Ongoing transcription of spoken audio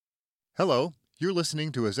Hello, you're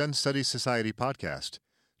listening to a Zen Studies Society podcast.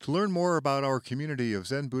 To learn more about our community of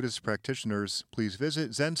Zen Buddhist practitioners, please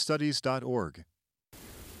visit zenstudies.org.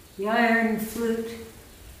 The Iron Flute,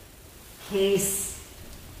 Case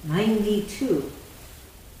 92.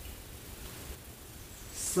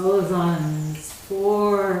 Sozan's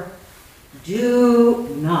 4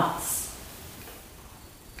 do-nots.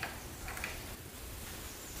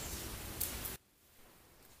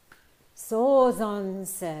 Sozan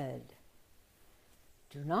said,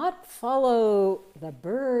 "Do not follow the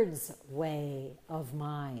bird's way of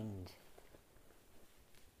mind."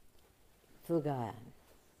 Fugan,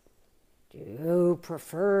 do you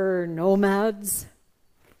prefer nomads?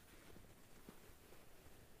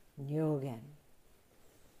 Nyogen,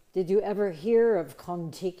 did you ever hear of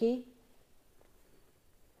Kontiki?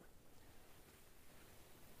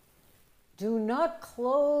 Do not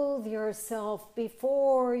clothe yourself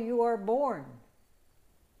before you are born.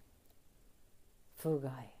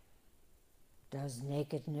 Fugai, does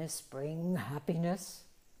nakedness bring happiness?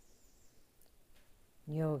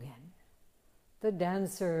 Nyogen, the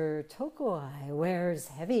dancer Tokuai wears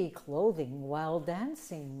heavy clothing while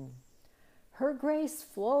dancing. Her grace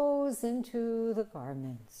flows into the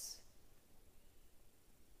garments.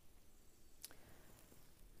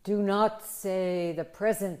 Do not say the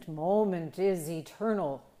present moment is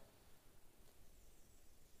eternal.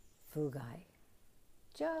 Fugai,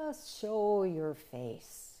 just show your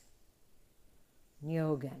face.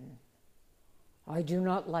 Nyogen, I do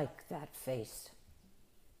not like that face.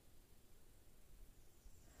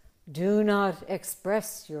 Do not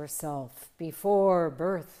express yourself before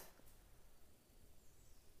birth.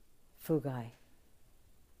 Fugai,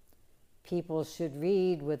 people should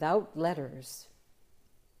read without letters.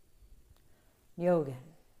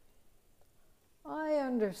 Nyogen, I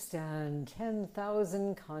understand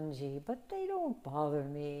 10,000 kanji, but they don't bother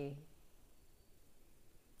me.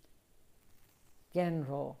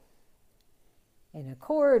 Genro, in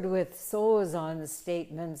accord with Sozan's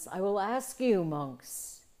statements, I will ask you,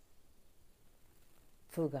 monks.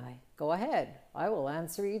 Fugai, go ahead. I will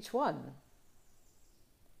answer each one.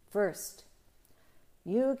 First,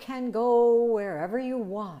 you can go wherever you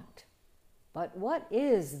want, but what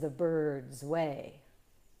is the bird's way?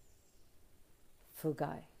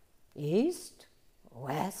 Fugai, east,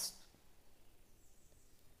 west.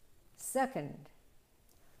 Second,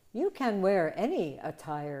 you can wear any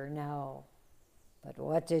attire now, but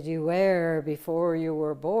what did you wear before you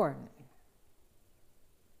were born?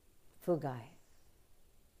 Fugai,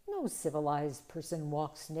 no civilized person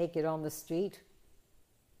walks naked on the street.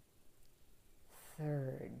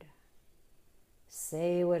 Third,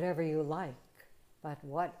 say whatever you like, but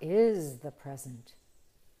what is the present?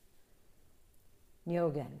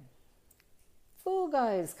 Nyogen,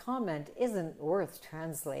 Fugai's comment isn't worth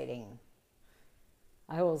translating.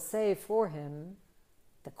 I will say for him,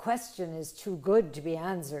 the question is too good to be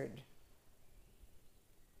answered.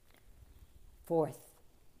 Fourth,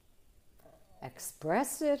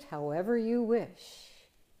 express it however you wish,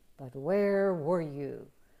 but where were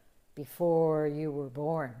you before you were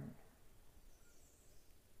born?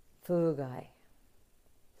 Fugai,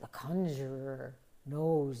 the conjurer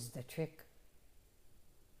knows the trick.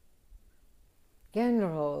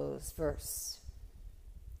 Genro's verse.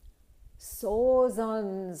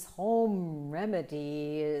 Sozan's home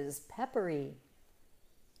remedy is peppery.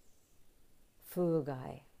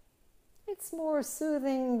 Fugai, it's more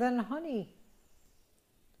soothing than honey.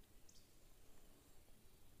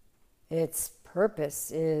 Its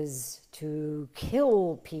purpose is to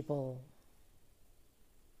kill people.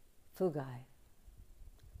 Fugai,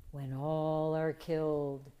 when all are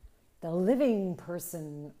killed, the living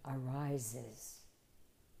person arises.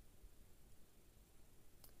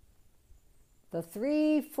 The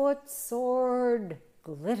 3-foot sword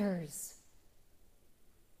glitters.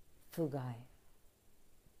 Fugai,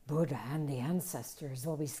 Buddha and the ancestors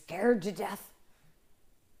will be scared to death.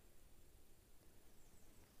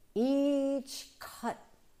 Each cut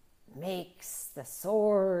makes the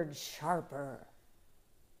sword sharper.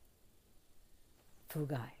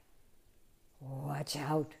 Fugai, watch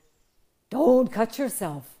out. Don't cut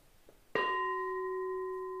yourself.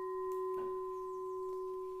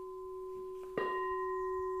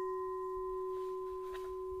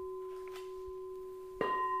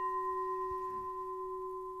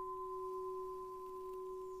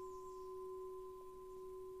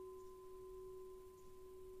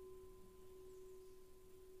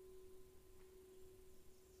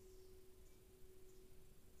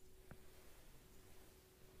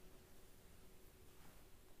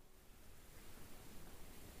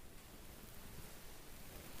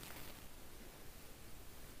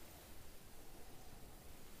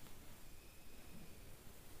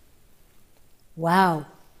 Wow.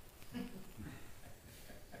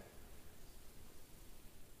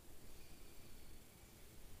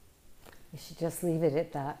 You should just leave it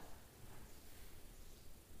at that.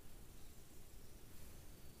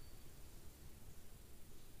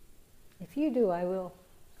 If you do, I will.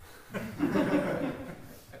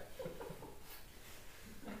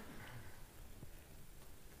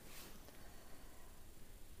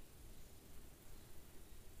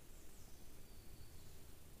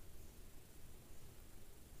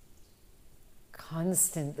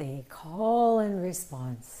 Constantly call and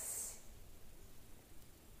response.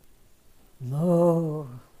 Moo,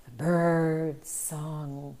 the bird's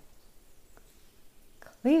song.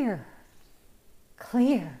 Clear,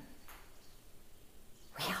 clear.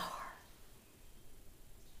 We are.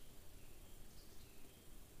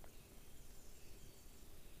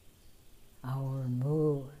 Our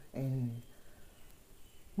moo in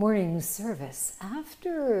morning service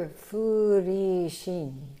after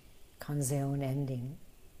Furishin, Kanzeon ending.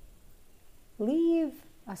 Leave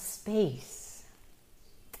a space.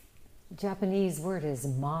 The Japanese word is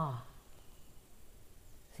ma.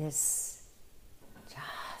 This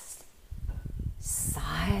just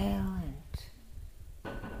silent,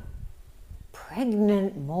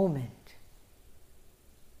 pregnant moment.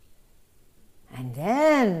 And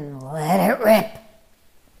then let it rip.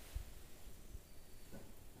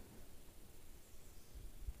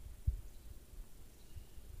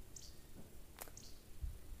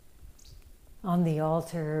 On the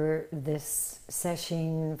altar, this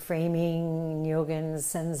session framing Nyogen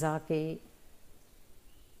Senzaki.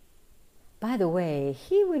 By the way,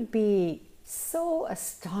 he would be so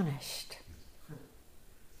astonished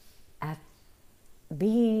at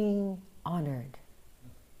being honored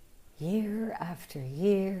year after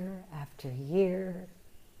year after year.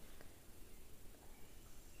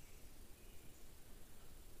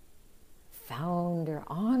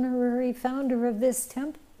 Honorary founder of this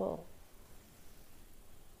temple.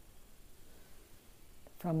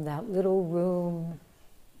 From that little room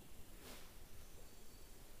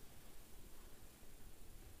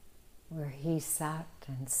where he sat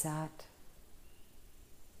and sat,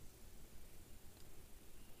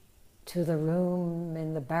 to the room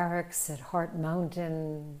in the barracks at Heart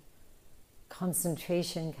Mountain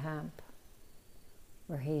concentration camp,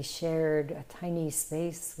 where he shared a tiny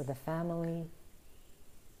space with a family.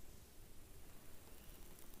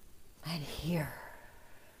 And here,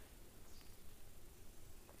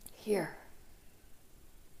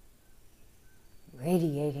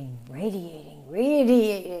 radiating, radiating,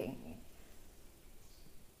 radiating.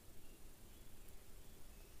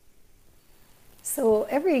 So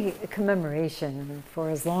every commemoration, for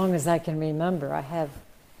as long as I can remember, I have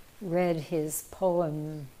read his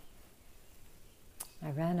poem.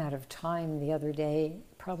 I ran out of time the other day,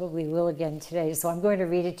 probably will again today, so I'm going to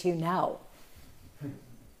read it to you now.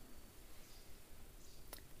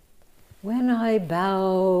 When I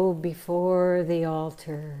bow before the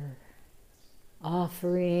altar,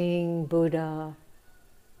 offering Buddha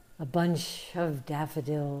a bunch of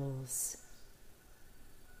daffodils,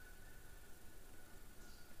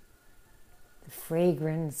 the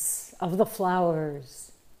fragrance of the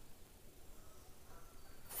flowers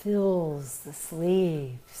fills the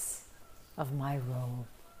sleeves of my robe.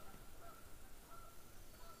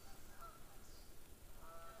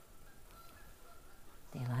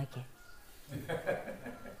 They like it.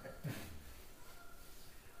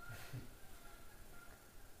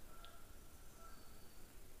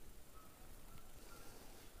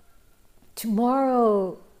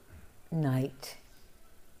 Tomorrow night,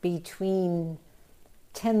 between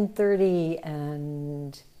 10:30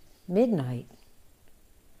 and midnight,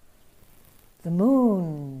 the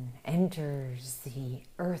moon enters the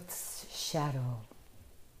Earth's shadow.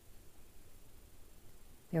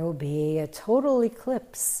 There will be a total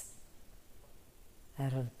eclipse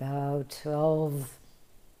at about 12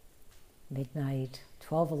 midnight,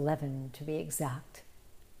 12:11 to be exact,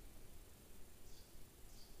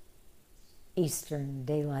 Eastern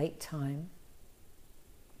Daylight Time.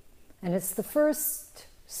 And it's the first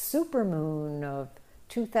supermoon of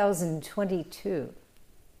 2022.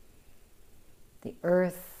 The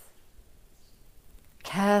Earth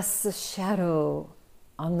casts a shadow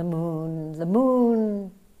on the moon. The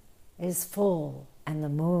moon is full, and the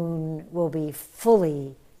moon will be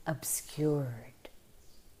fully obscured.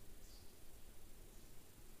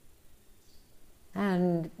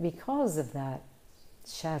 And because of that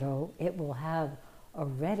shadow, it will have a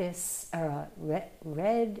reddish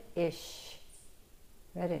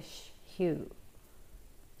hue.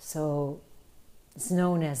 So it's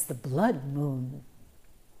known as the blood moon.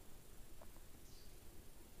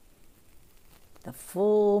 the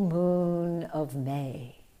full moon of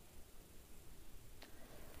May.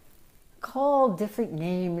 Called different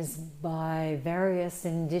names by various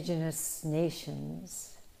indigenous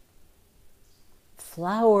nations.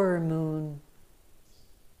 Flower moon,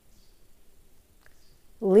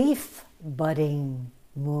 leaf budding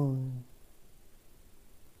moon,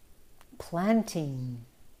 planting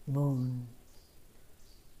moon,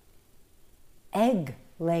 egg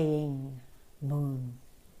laying moon.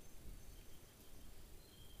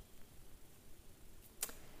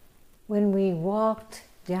 When we walked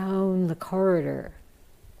down the corridor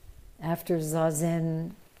after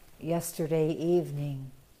Zazen yesterday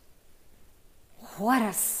evening, what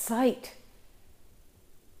a sight!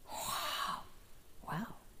 Wow,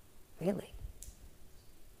 really.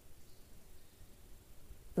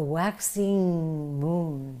 The waxing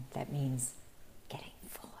moon, that means getting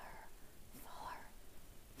fuller, fuller,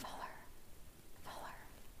 fuller, fuller.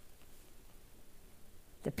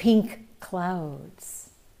 The pink clouds,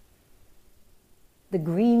 the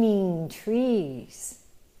greening trees,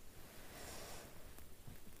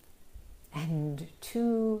 and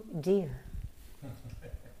 2 deer.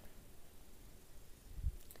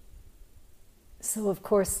 So, of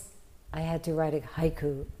course, I had to write a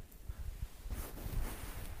haiku.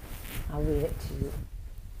 I'll read it to you.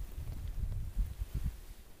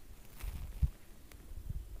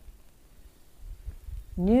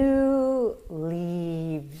 New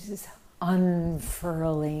leaves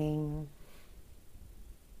unfurling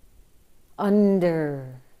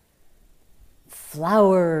under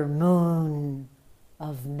flower moon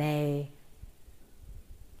of May.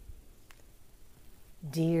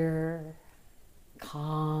 Deer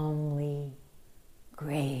calmly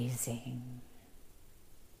grazing.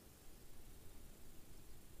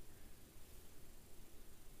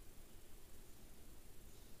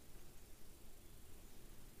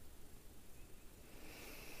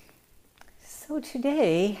 So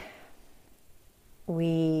today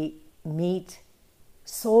we meet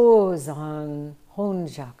Sozan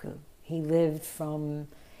Honjaku. He lived from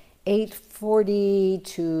 840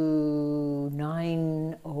 to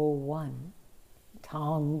 901,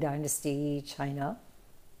 Tang Dynasty, China.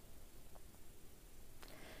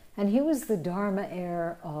 And he was the Dharma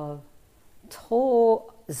heir of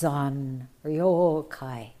Tozan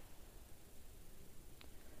Ryokai.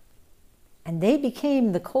 And they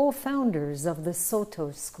became the co-founders of the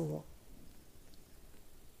Soto school.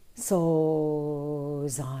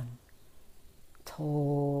 Sozan,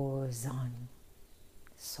 Tozan,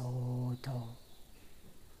 Soto.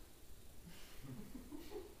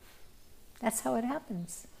 That's how it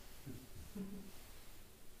happens.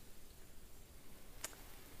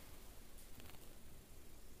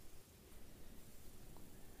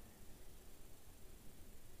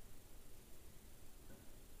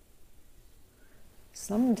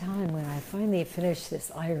 Sometime when I finally finish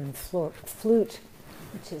this iron flute,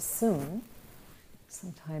 which is soon,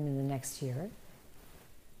 sometime in the next year.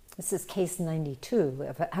 This is case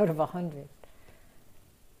 92 out of 100.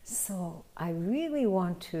 So I really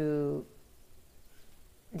want to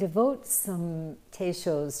devote some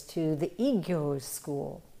teishos to the Igyo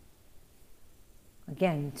school.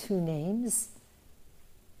 Again, 2 names,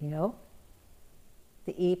 you know,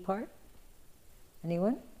 the E part.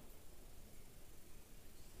 Anyone?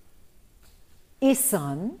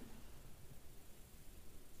 Isan,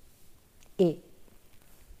 I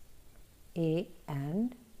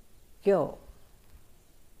and Gyo.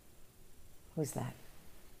 Who's that?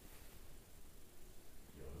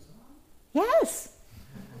 Yes.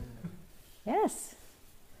 Yes.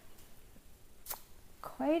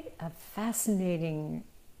 Quite a fascinating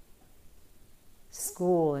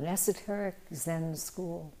school, an esoteric Zen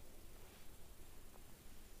school.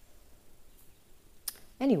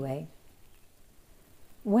 Anyway,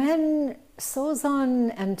 when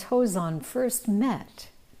Sozan and Tozan first met,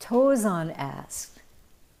 Tozan asked,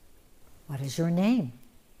 "What is your name?"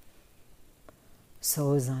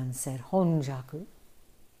 Sozan said, "Honjaku."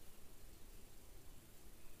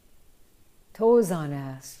 Tozan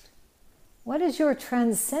asked, "What is your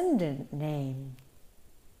transcendent name?"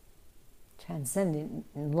 Transcendent,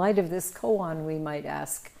 in light of this koan, we might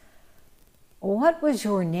ask, what was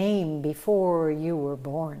your name before you were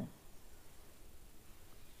born?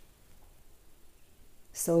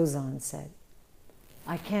 Sozan said,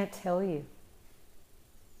 "I can't tell you."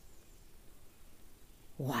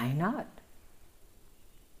 "Why not?"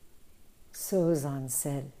 Sozan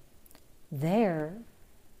said, "There,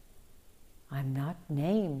 I'm not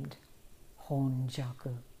named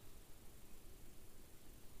Honjaku."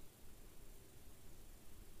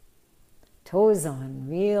 Tozan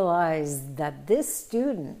realized that this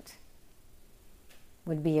student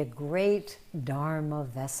would be a great Dharma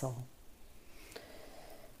vessel.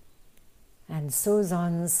 And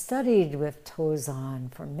Sozan studied with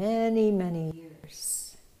Tozan for many, many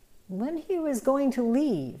years. When he was going to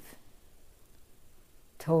leave,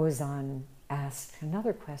 Tozan asked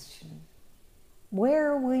another question.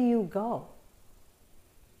 Where will you go?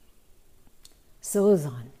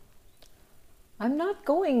 Sozan, I'm not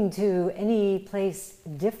going to any place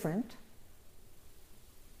different.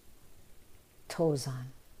 Tozan,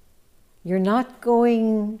 you're not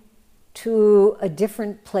going to a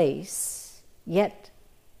different place, yet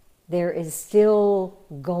there is still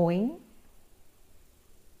going.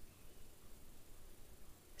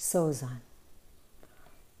 Sozan,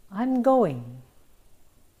 I'm going,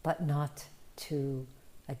 but not to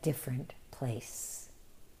a different place.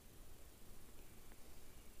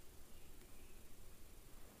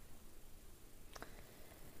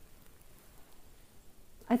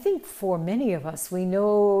 I think for many of us, we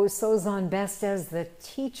know Sozan best as the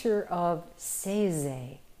teacher of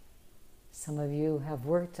Seize. Some of you have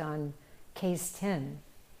worked on Case 10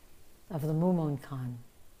 of the Mumonkan.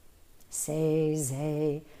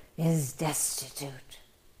 Seize is destitute,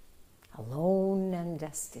 alone and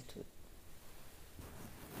destitute.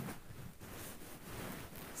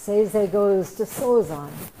 Seize goes to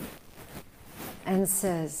Sozan and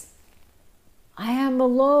says, I am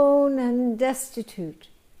alone and destitute.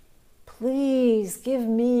 Please give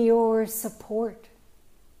me your support.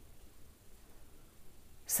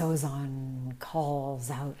 Sozan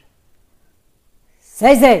calls out,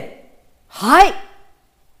 Seize, hi!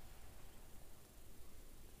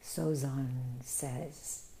 Sozan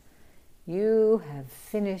says, you have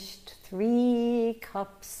finished 3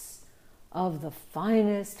 cups of the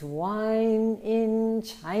finest wine in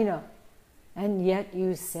China, and yet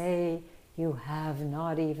you say you have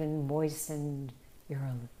not even moistened your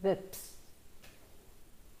lips.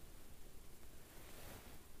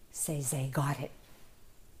 Seize got it.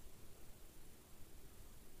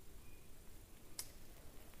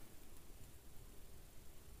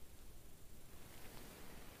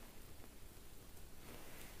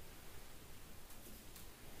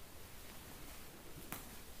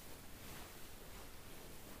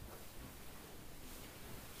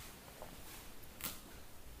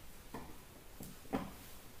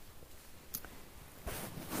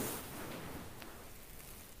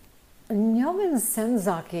 Nyogen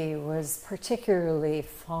Senzaki was particularly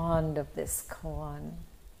fond of this koan.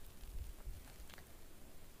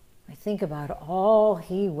 I think about all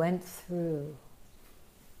he went through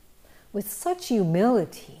with such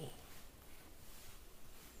humility.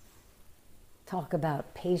 Talk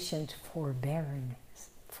about patient forbearance,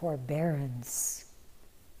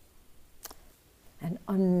 and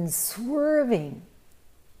unswerving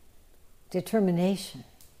determination.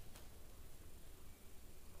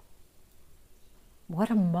 What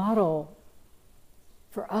a model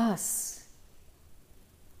for us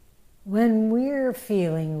when we're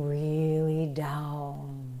feeling really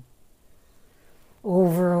down,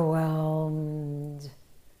 overwhelmed,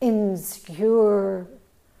 insecure,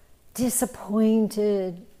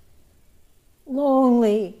 disappointed,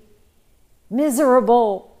 lonely,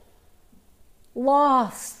 miserable,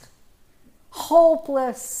 lost,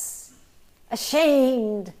 hopeless,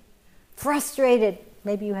 ashamed, frustrated.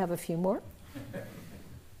 Maybe you have a few more.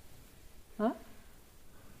 Huh?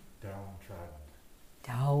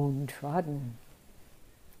 Downtrodden.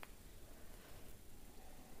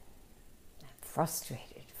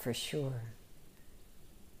 Frustrated, for sure.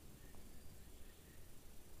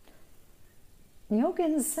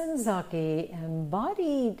 Nyogen Senzaki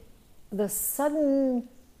embodied the sudden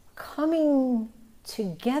coming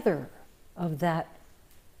together of that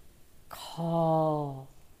call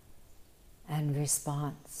and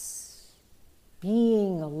response.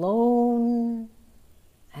 Being alone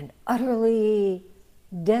and utterly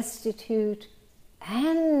destitute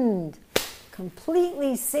and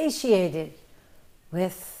completely satiated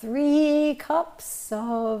with 3 cups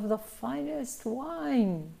of the finest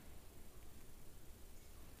wine.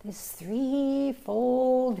 This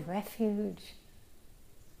 3-fold refuge,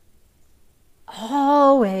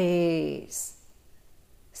 always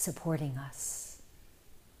supporting us,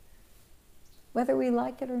 whether we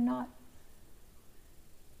like it or not.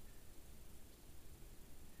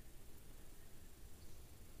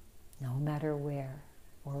 No matter where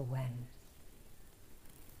or when.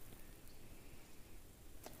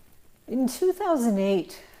 In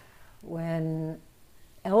 2008, when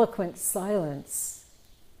Eloquent Silence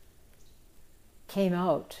came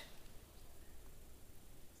out,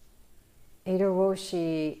 Ada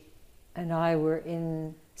Roshi and I were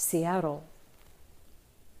in Seattle,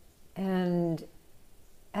 and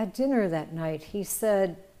at dinner that night, he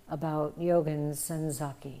said about Nyogen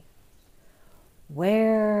Senzaki,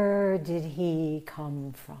 where did he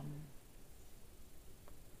come from?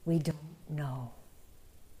 We don't know.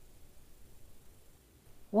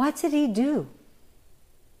 What did he do?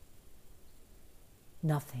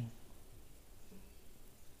 Nothing.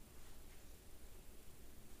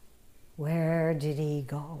 Where did he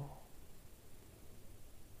go?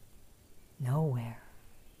 Nowhere.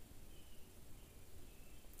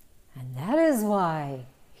 And that is why,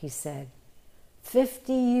 he said,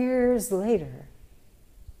 50 years later,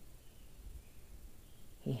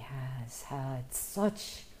 he has had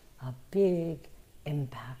such a big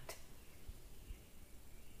impact.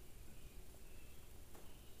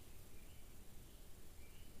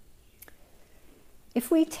 If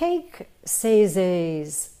we take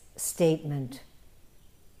Seize's statement,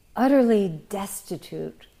 utterly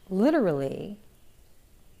destitute, literally,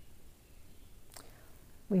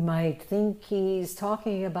 we might think he's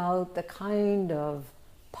talking about the kind of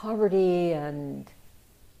poverty and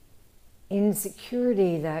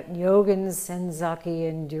insecurity that Nyogen Senzaki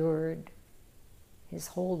endured his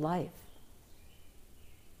whole life.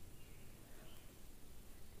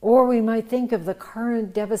 Or we might think of the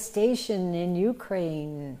current devastation in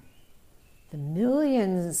Ukraine, the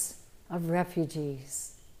millions of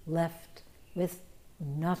refugees left with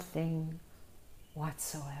nothing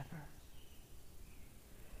whatsoever.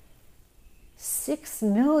 6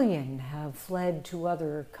 million have fled to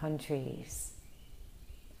other countries.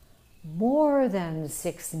 More than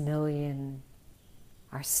 6 million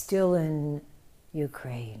are still in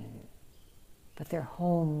Ukraine, but their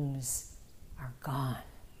homes are gone.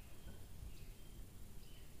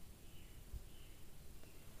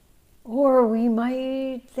 Or we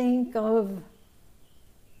might think of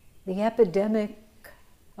the epidemic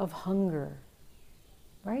of hunger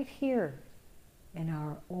right here in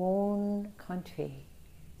our own country,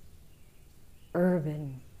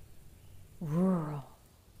 urban, rural,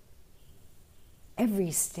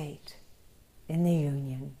 every state in the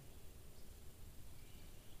Union.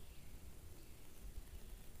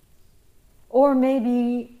 Or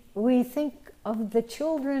maybe we think of the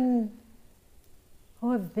children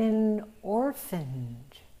who have been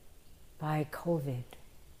orphaned by COVID.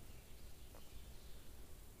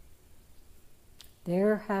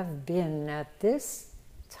 There have been, at this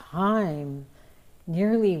time,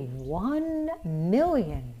 nearly 1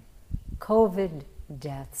 million COVID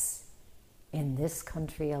deaths in this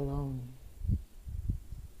country alone.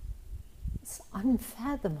 It's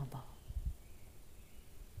unfathomable.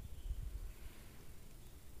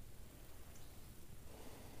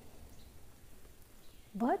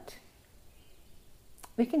 But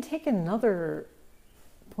we can take another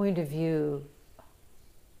point of view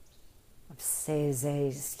of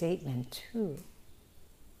Seize's statement too.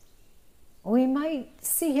 We might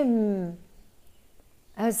see him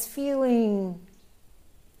as feeling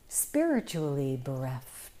spiritually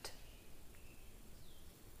bereft,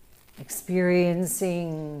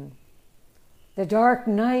 experiencing the dark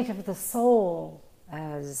night of the soul,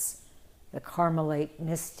 as the Carmelite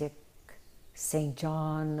mystic St.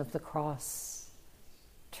 John of the Cross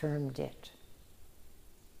termed it.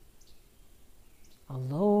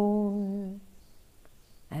 Alone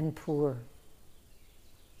and poor,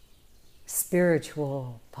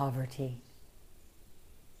 spiritual poverty.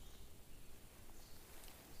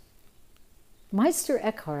 Meister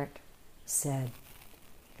Eckhart said,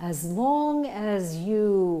 as long as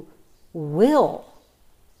you will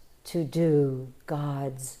to do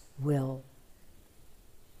God's will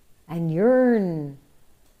and yearn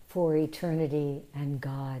for eternity and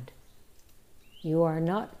God, you are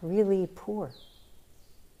not really poor.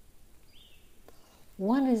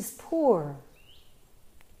 One is poor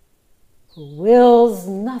who wills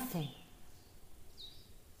nothing,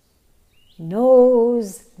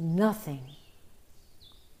 knows nothing,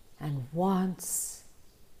 and wants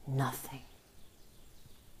nothing.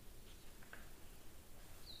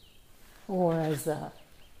 Or as the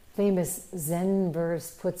famous Zen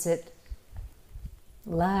verse puts it,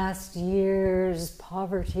 last year's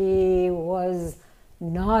poverty was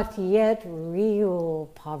not yet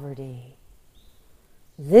real poverty.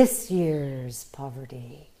 This year's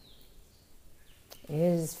poverty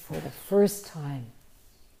is for the first time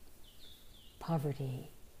poverty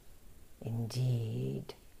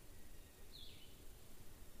indeed.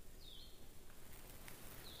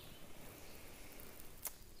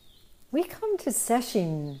 We come to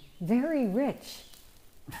session very rich.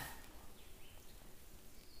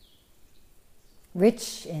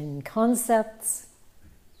 Rich in concepts,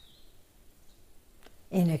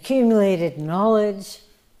 in accumulated knowledge,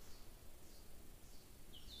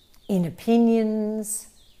 in opinions,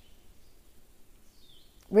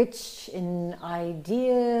 rich in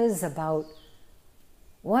ideas about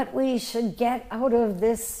what we should get out of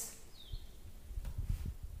this,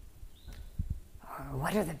 or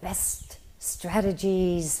what are the best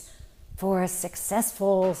strategies for a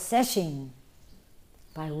successful session,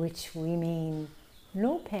 by which we mean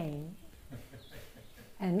no pain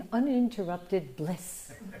and uninterrupted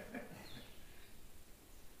bliss.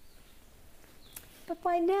 But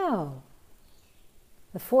by now,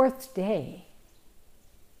 the fourth day,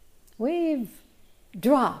 we've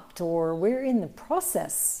dropped, or we're in the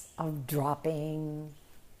process of dropping,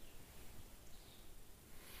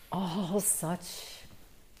 all such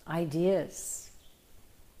ideas,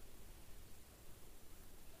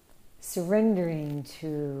 surrendering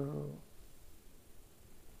to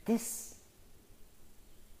this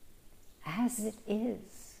as it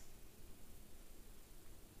is,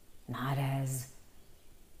 not as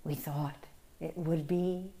we thought it would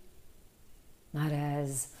be, not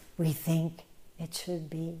as we think it should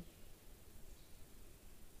be.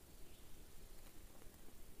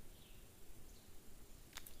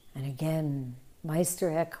 And again, Meister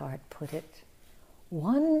Eckhart put it,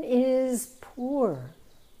 one is poor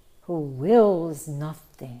who wills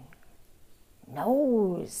nothing,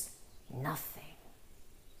 knows nothing,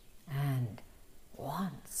 and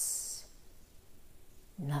wants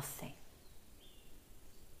nothing.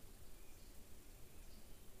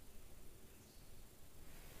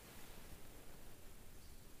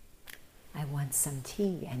 I want some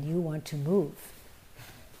tea and you want to move.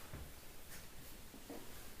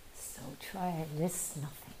 So try this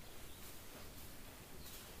nothing.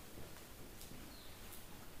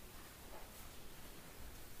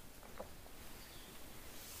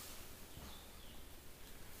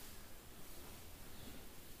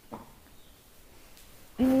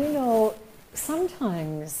 And you know,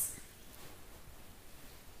 sometimes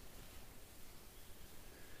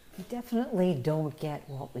we definitely don't get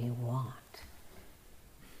what we want,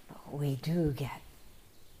 but we do get.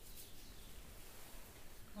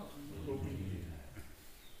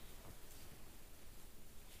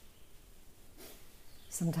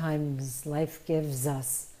 Sometimes life gives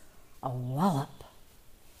us a wallop.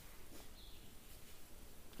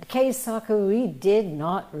 A keisaku we did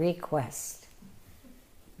not request.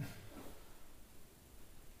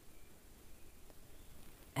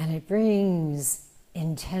 And it brings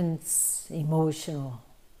intense emotional,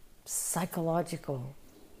 psychological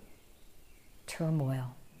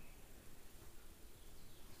turmoil.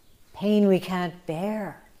 Pain we can't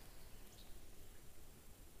bear.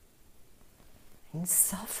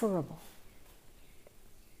 Insufferable.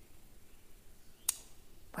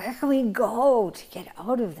 Where can we go to get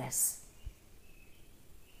out of this?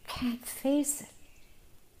 Can't face it.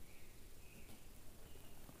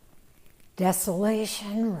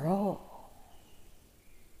 Desolation Row.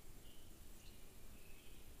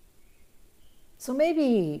 So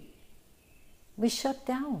maybe we shut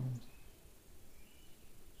down.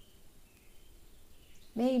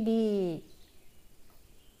 Maybe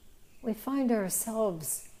we find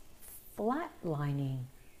ourselves flatlining.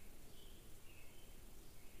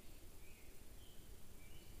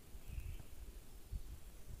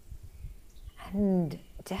 And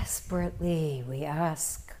desperately we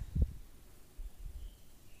ask,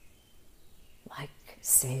 like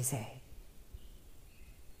Seize,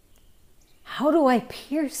 how do I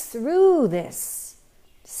pierce through this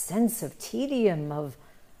sense of tedium, of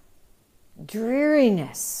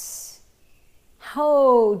dreariness?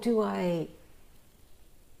 How do I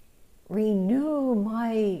renew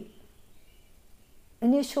my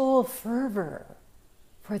initial fervor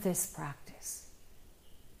for this practice?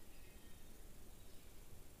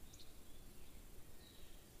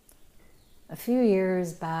 A few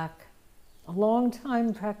years back, a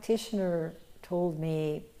long-time practitioner told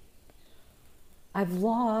me, I've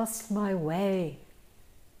lost my way.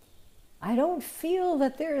 I don't feel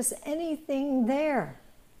that there's anything there.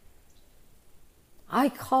 I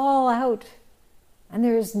call out and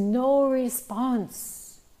there's no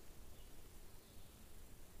response.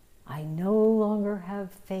 I no longer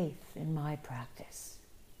have faith in my practice.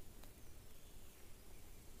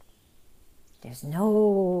 There's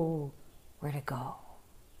nowhere to go.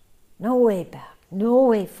 No way back, no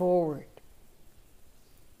way forward.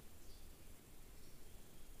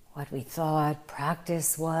 What we thought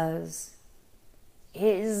practice was,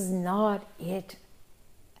 is not it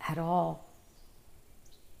at all.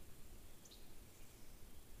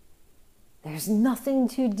 There's nothing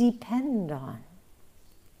to depend on.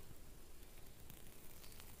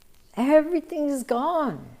 Everything's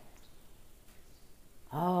gone.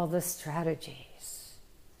 All the strategies,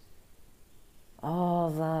 all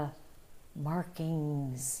the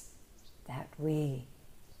markings that we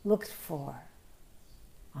looked for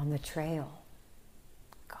on the trail,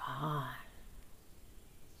 gone.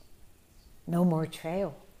 No more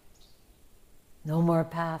trail, no more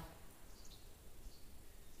path,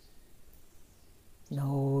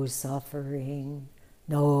 no suffering,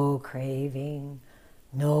 no craving,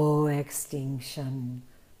 no extinction,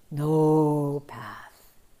 no path.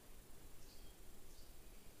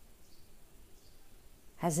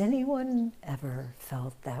 Has anyone ever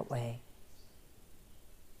felt that way?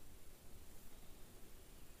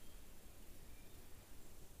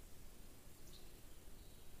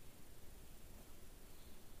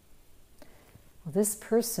 Well, this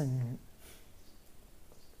person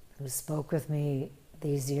who spoke with me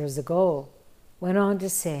these years ago went on to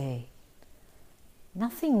say,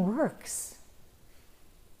 nothing works.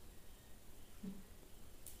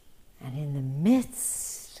 And in the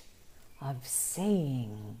midst of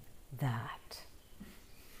saying that,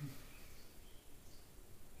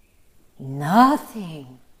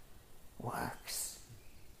 nothing works.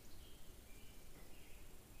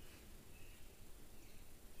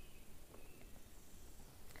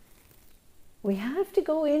 We have to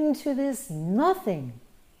go into this nothing,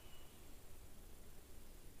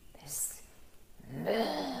 this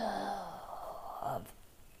of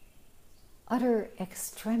utter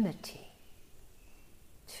extremity,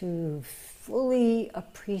 to fully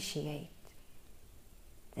appreciate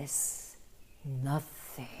this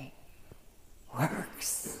nothing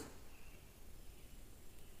works.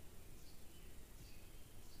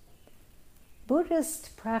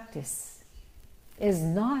 Buddhist practice is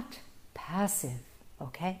not passive,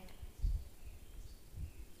 okay?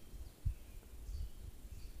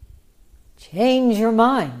 Change your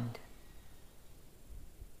mind.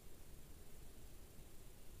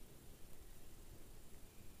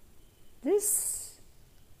 This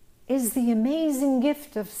is the amazing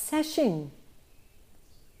gift of sesshin.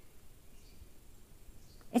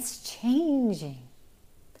 It's changing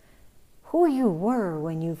who you were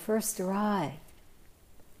when you first arrived,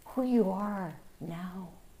 who you are now.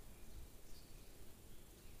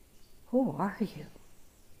 Who are you?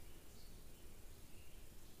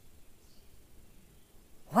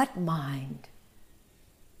 What mind?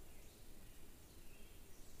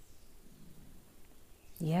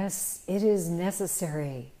 Yes, it is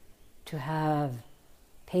necessary to have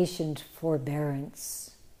patient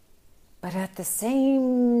forbearance, but at the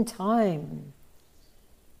same time,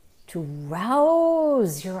 to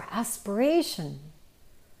rouse your aspiration,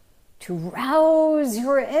 to rouse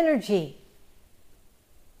your energy.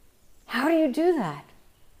 How do you do that?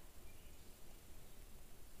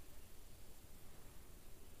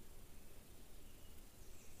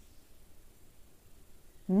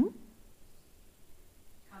 Come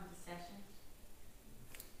to session.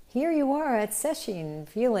 Here you are at session,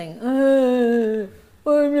 feeling,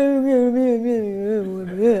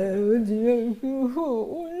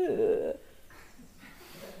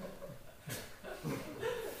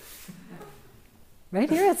 right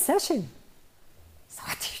here at session. So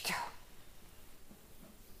what do you do?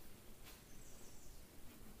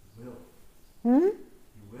 You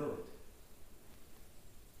will it.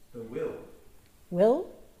 The will. Will?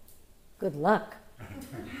 Good luck.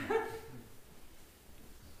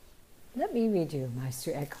 Let me read you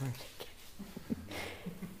Meister Eckhart.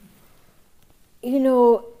 You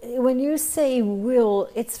know, when you say will,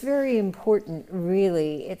 it's very important,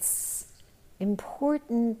 really. It's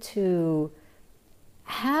important to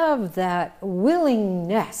have that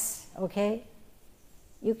willingness, okay?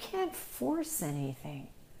 You can't force anything,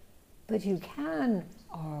 but you can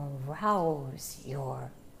arouse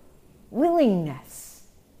your willingness,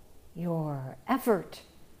 your effort,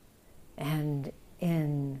 and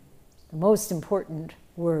in the most important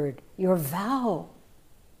word, your vow.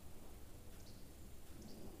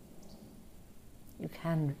 You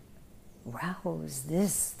can rouse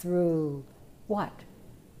this through what?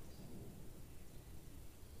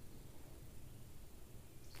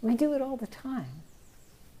 We do it all the time.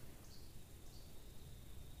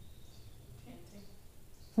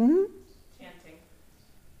 Chanting. Chanting.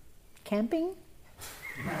 Camping?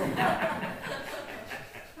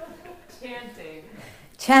 Chanting.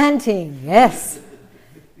 Chanting, yes.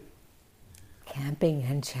 Camping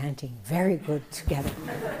and chanting, very good together.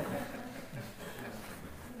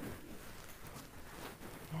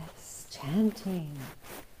 Yes, chanting,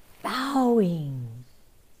 bowing.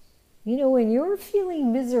 You know, when you're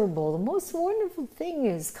feeling miserable, the most wonderful thing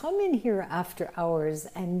is come in here after hours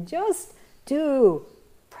and just do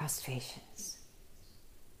prostrations.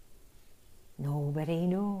 Nobody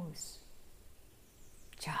knows.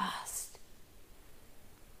 Just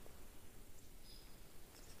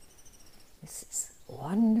This is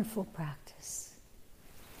wonderful practice.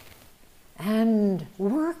 And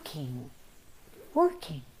working,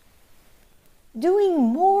 doing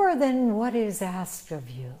more than what is asked of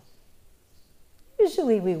you.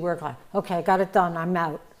 Usually we work like, okay, I got it done, I'm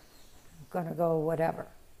out. I'm gonna go whatever.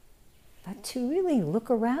 But to really look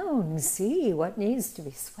around and see what needs to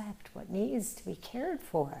be swept, what needs to be cared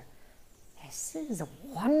for. This is a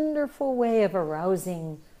wonderful way of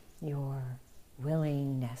arousing your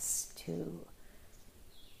willingness to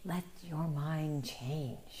let your mind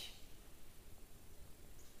change.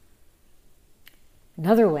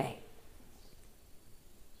 Another way.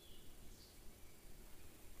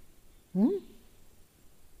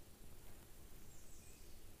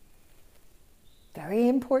 Very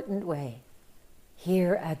important way.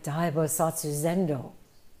 Here at Dai Bosatsu Zendo.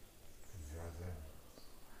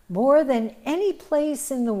 More than any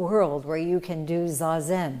place in the world where you can do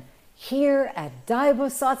Zazen, here at Dai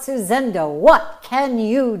Bosatsu Zendo, what can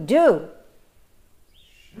you do?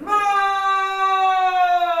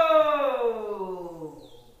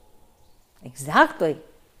 Exactly.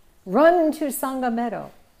 Run to Sangha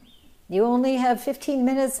Meadow. You only have 15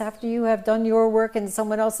 minutes after you have done your work and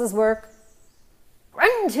someone else's work.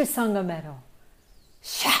 Run to Sangha Meadow.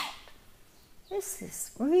 Shout. This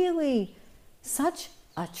is really such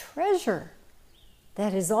a treasure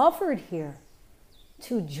that is offered here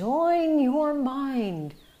to join your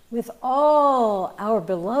mind with all our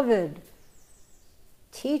beloved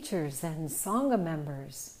teachers and Sangha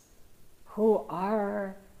members who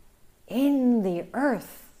are in the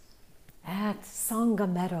earth at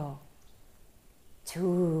Sangha Meadow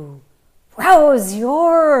to rouse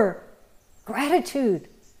your gratitude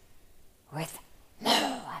with moo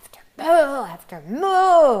after moo after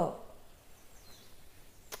moo.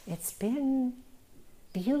 It's been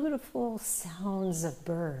beautiful sounds of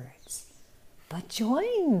birds, but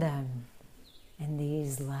join them in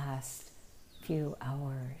these last few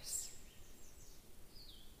hours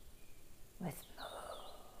with moo.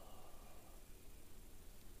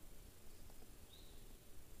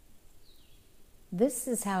 This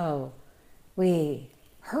is how we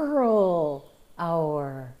hurl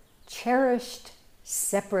our cherished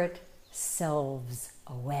separate selves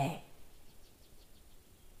away.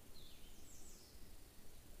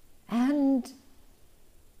 And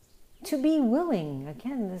to be willing,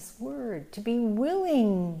 again this word, to be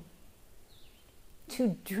willing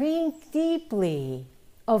to drink deeply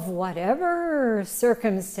of whatever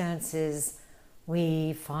circumstances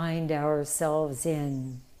we find ourselves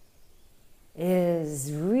in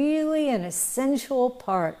is really an essential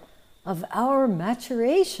part of our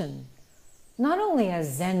maturation, not only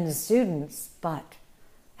as Zen students, but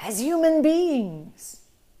as human beings.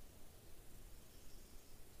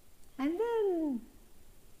 And then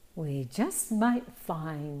we just might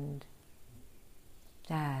find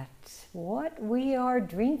that what we are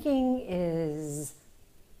drinking is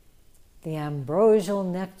the ambrosial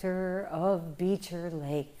nectar of Beecher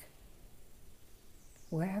Lake,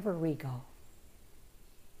 wherever we go.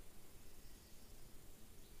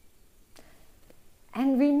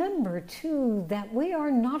 And remember, too, that we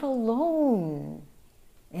are not alone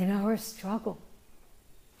in our struggle.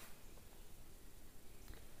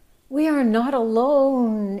 We are not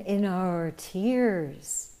alone in our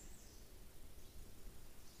tears.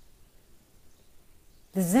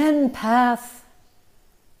 The Zen path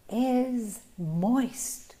is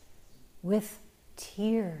moist with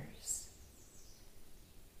tears.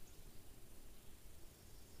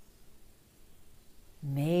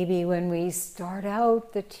 Maybe when we start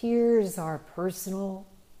out, the tears are personal,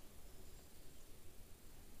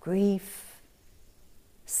 grief,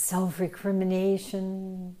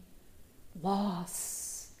 self-recrimination,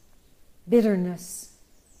 loss, bitterness.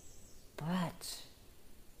 But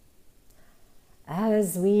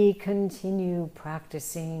as we continue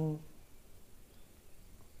practicing,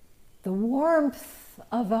 the warmth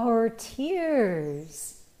of our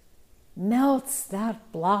tears melts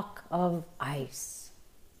that block of ice.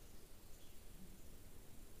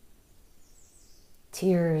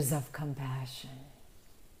 Tears of compassion,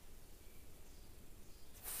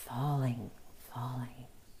 falling.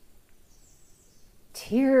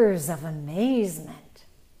 Tears of amazement,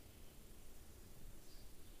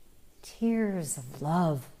 tears of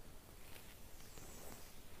love,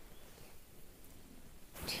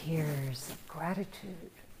 tears of gratitude.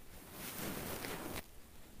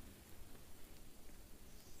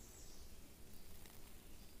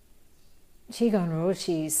 Chigon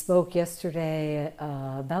Roshi spoke yesterday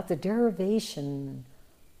about the derivation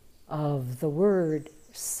of the word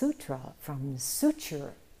sutra from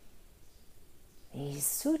suture. These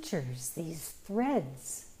sutures, these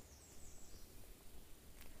threads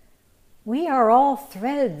We are all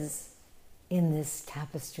threads in this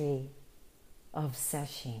tapestry of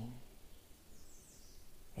Sesshin.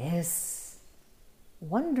 This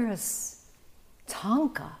wondrous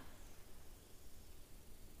tanka.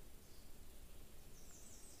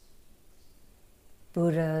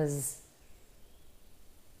 Buddhas,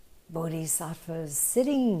 bodhisattvas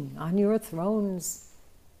sitting on your thrones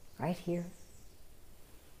right here.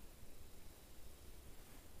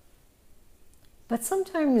 But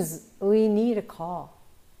sometimes we need a call.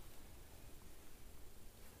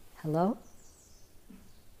 Hello?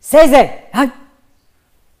 Seize! Huh?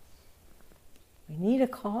 We need a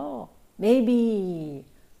call. Maybe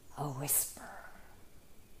a whisper.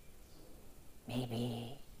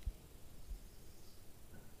 Maybe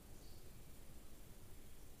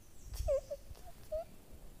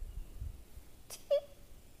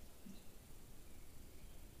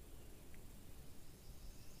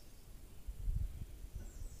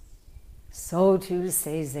so to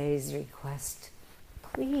Seize's request,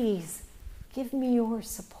 please give me your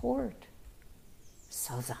support.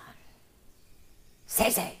 Sozan.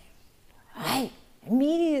 Seize! Right,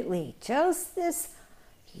 immediately, just this,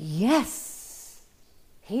 yes,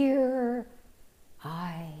 here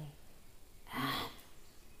I am.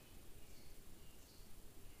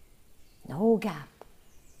 No gap.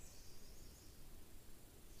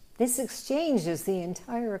 This exchange is the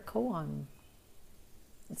entire koan.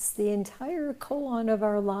 It's the entire koan of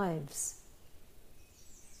our lives.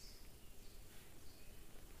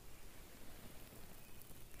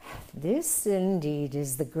 This indeed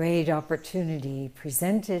is the great opportunity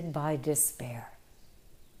presented by despair.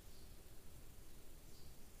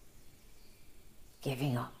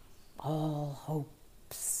 Giving up all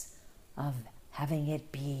hopes of having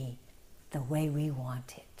it be the way we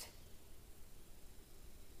want it.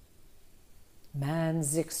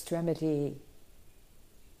 Man's extremity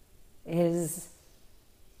is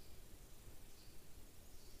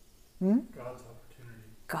God's opportunity.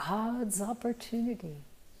 God's opportunity.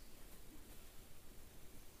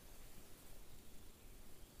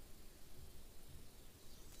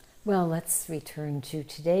 Well, let's return to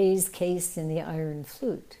today's case in the Iron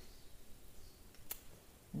Flute.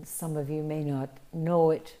 And some of you may not know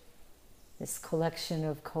it. This collection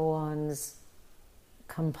of koans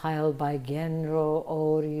compiled by Genro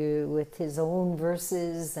Oryu with his own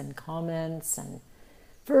verses and comments and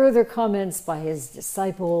further comments by his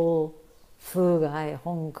disciple Fugai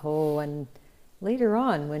Honko, and later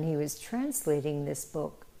on when he was translating this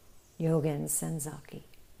book, Yogen Senzaki.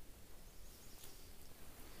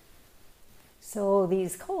 So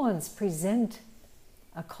these koans present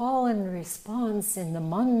a call and response in the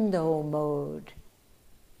Mando mode,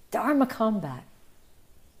 Dharma combat.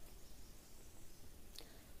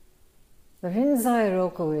 The Rinzai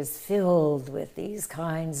Roku is filled with these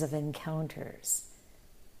kinds of encounters.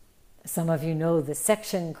 Some of you know the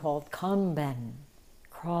section called Kanben,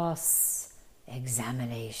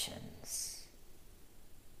 cross-examinations.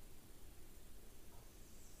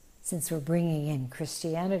 Since we're bringing in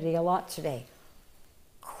Christianity a lot today,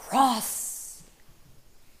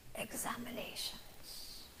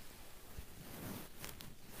 cross-examinations.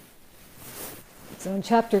 So in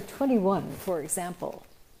chapter 21, for example,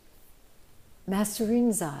 Master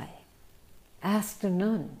Rinzai asked a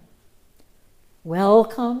nun,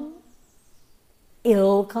 welcome,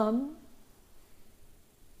 ill come?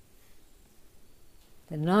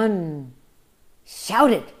 The nun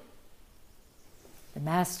shouted. The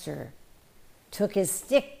master took his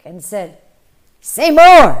stick and said, say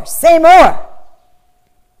more, say more.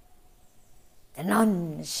 The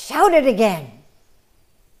nun shouted again.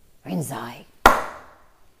 Rinzai.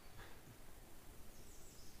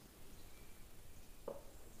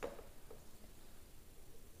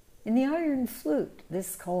 In the Iron Flute,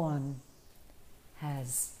 this koan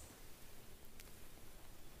has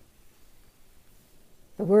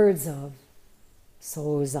the words of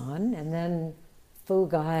Sozan, and then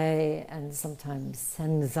Fugai and sometimes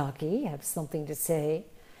Senzaki have something to say.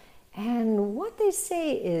 And what they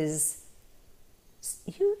say is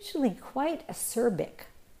usually quite acerbic,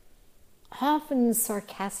 often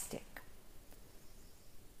sarcastic,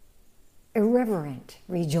 irreverent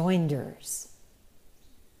rejoinders.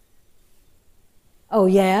 Oh,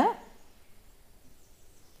 yeah?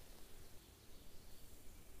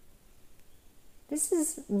 This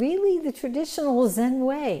is really the traditional Zen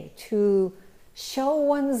way to show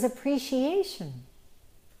one's appreciation.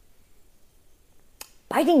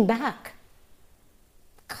 Biting back,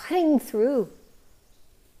 cutting through.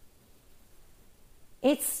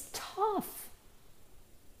 It's tough.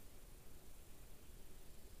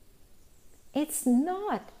 It's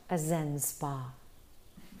not a Zen spa.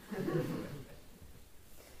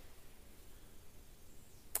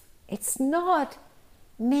 It's not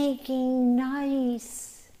making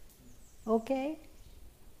nice, okay?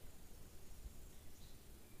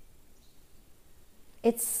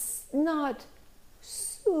 It's not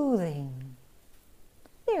soothing.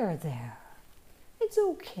 There. It's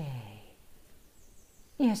okay.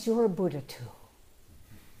 Yes, you're a Buddha too.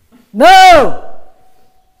 No!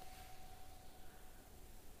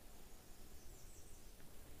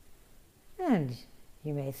 And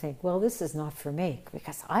you may think, well, this is not for me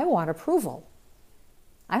because I want approval.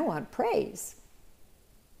 I want praise.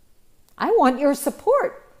 I want your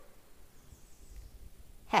support.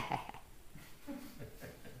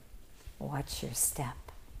 Watch your step.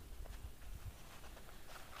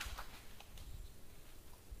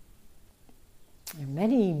 There are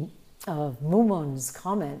many of Mumon's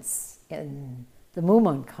comments in the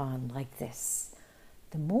Mumonkan like this.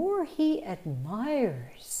 The more he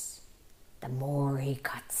admires, the more he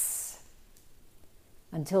cuts.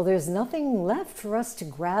 Until there's nothing left for us to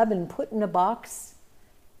grab and put in a box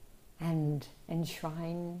and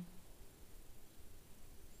enshrine.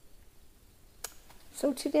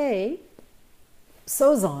 So today,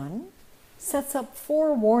 Sozan sets up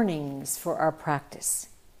 4 warnings for our practice.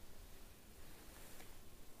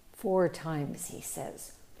 4 times he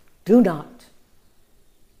says, do not.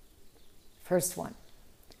 First one,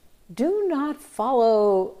 do not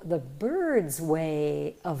follow the bird's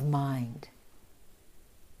way of mind.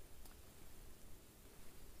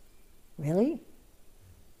 Really?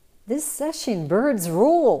 This session, birds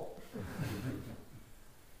rule.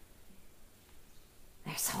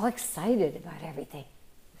 They're so excited about everything.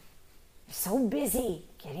 They're so busy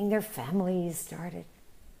getting their families started.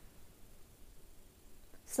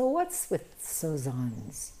 So what's with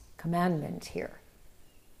Sozan's commandment here?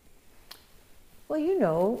 Well, you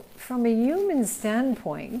know, from a human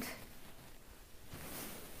standpoint,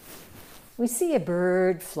 we see a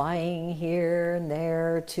bird flying here and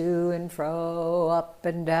there, to and fro, up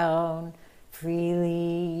and down,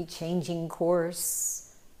 freely changing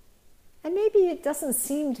course. And maybe it doesn't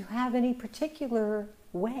seem to have any particular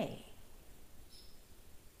way.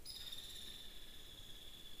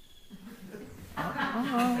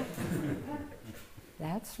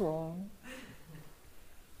 That's wrong.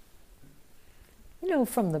 You know,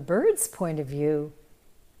 from the bird's point of view,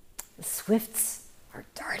 the swifts are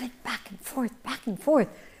darting back and forth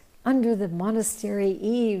under the monastery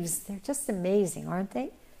eaves. They're just amazing, aren't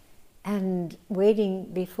they? And waiting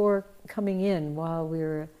before coming in, while we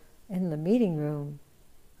were in the meeting room,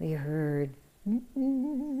 we heard,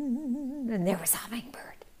 and there was a hummingbird.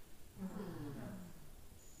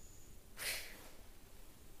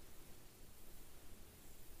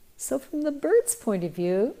 So from the bird's point of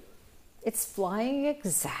view, it's flying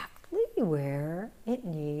exactly where it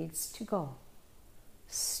needs to go.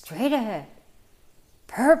 Straight ahead,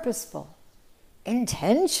 purposeful,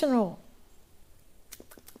 intentional.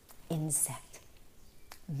 Insect.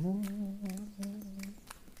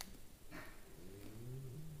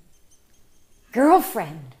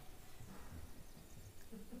 Girlfriend.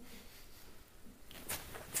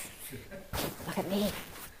 Look at me.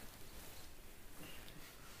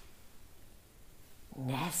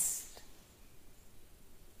 Nest.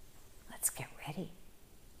 Let's get ready.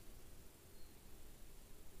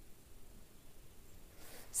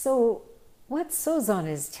 So what Sozan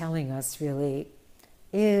is telling us really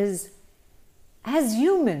is, as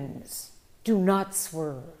humans, do not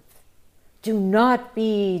swerve. Do not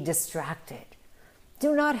be distracted.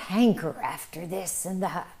 Do not hanker after this and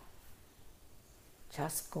that.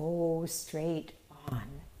 Just go straight on.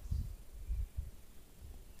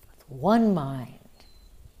 With one mind.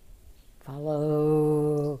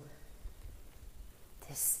 Follow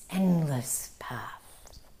this endless path.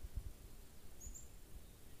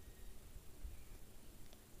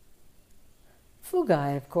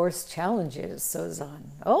 Fugai, of course, challenges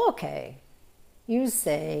Sozan. Okay, you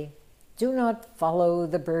say, do not follow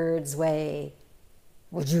the bird's way.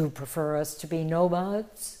 Would you prefer us to be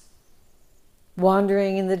nomads?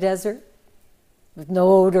 Wandering in the desert? With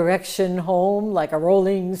no direction home, like a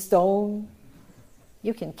rolling stone?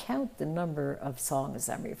 You can count the number of songs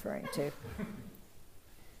I'm referring to.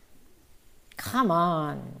 Come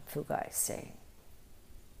on, Fugai is saying.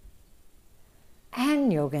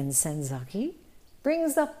 And Nyogen Senzaki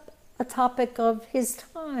brings up a topic of his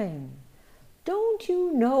time. Don't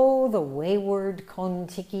you know the wayward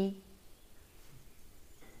Kontiki?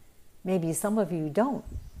 Maybe some of you don't.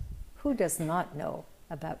 Who does not know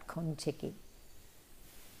about Kontiki?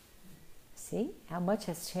 See how much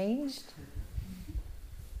has changed?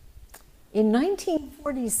 In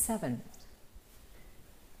 1947,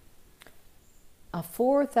 a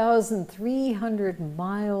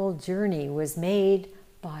 4,300-mile journey was made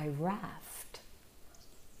by raft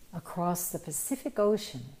across the Pacific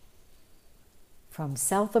Ocean from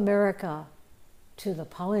South America to the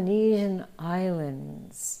Polynesian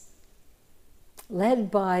Islands,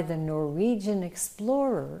 led by the Norwegian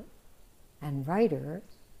explorer and writer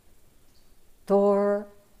Thor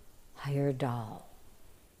Heyerdahl.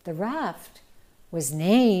 The raft was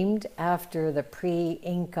named after the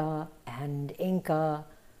pre-Inca and Inca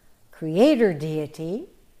creator deity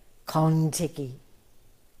Kontiki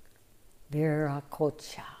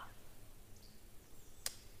Viracocha.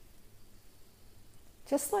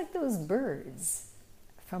 Just like those birds,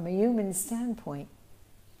 from a human standpoint,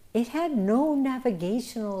 it had no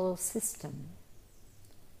navigational system.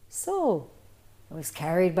 So it was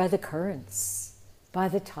carried by the currents, by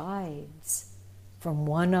the tides, from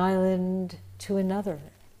one island to another.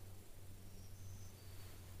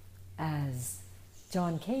 As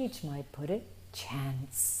John Cage might put it,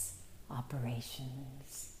 chance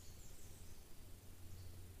operations.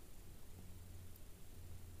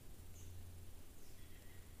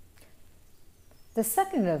 The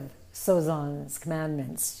second of Sozan's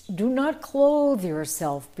commandments, do not clothe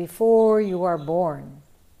yourself before you are born.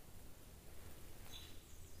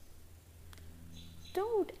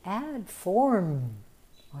 Don't add form,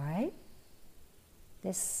 all right?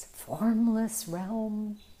 This formless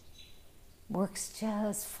realm works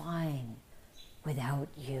just fine without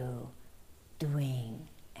you doing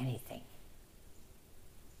anything.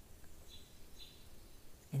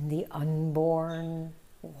 In the unborn,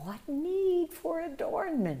 what need for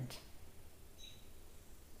adornment?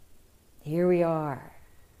 Here we are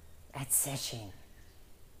at Sesshin.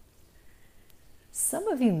 Some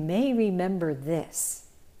of you may remember this.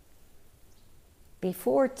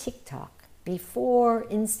 Before TikTok, before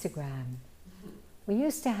Instagram, we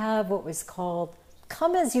used to have what was called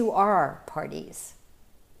come as you are parties.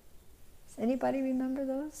 Does anybody remember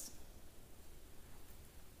those?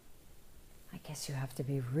 I guess you have to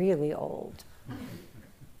be really old.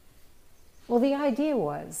 Well, the idea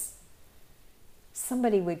was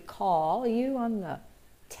somebody would call you on the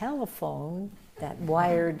telephone, that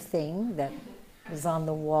wired thing that was on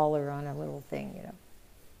the wall or on a little thing, you know,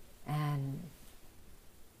 and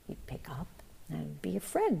you'd pick up and be a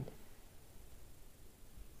friend.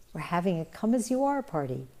 We're having a come as you are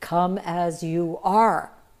party. Come as you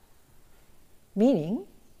are. Meaning,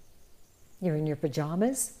 you're in your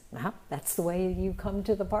pajamas. Well, that's the way you come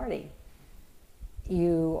to the party.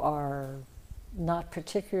 You are not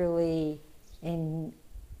particularly in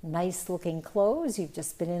nice looking clothes. You've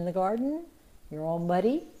just been in the garden. You're all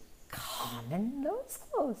muddy. Come in those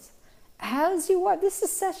clothes. As you are. This is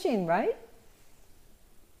Sesshin, right?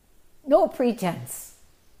 No pretense.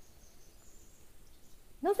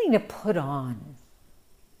 Nothing to put on.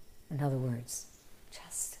 In other words,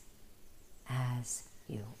 just as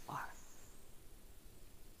you are.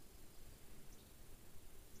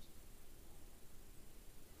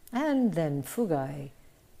 And then Fugai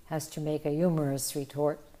has to make a humorous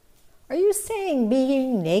retort. Are you saying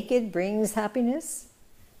being naked brings happiness?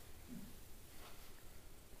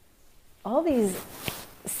 All these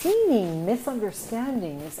seeming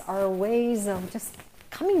misunderstandings are ways of just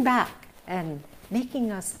coming back and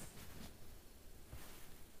making us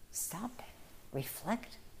stop and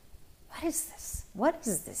reflect. What is this? What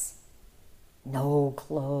is this? No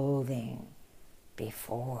clothing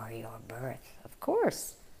before your birth. Of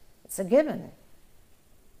course, it's a given.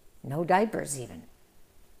 No diapers even.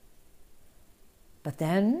 But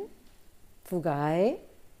then Fugai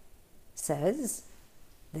says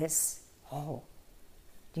this, oh,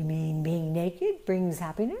 do you mean being naked brings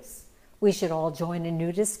happiness? We should all join a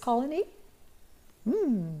nudist colony?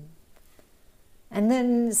 And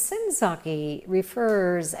then Senzaki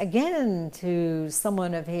refers again to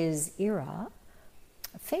someone of his era,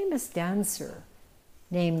 a famous dancer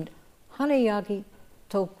named Hanayagi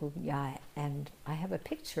Tokuyai, and I have a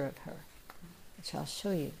picture of her, which I'll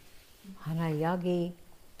show you. Hanayagi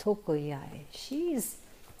Tokuyai. She's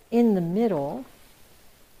in the middle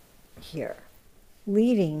here,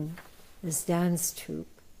 leading this dance troupe.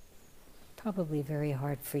 Probably very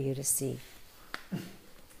hard for you to see.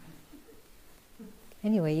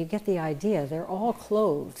 Anyway, you get the idea. They're all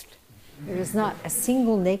clothed. There is not a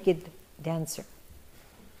single naked dancer.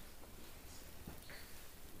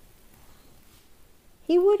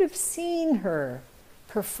 He would have seen her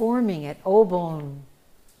performing at Obon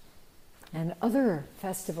and other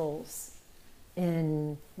festivals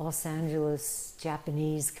in Los Angeles,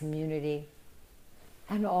 Japanese community,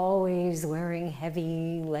 and always wearing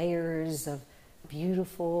heavy layers of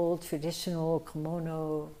beautiful traditional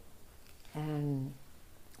kimono. and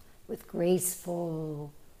with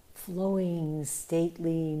graceful, flowing,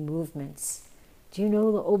 stately movements. Do you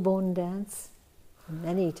know the Obon dance?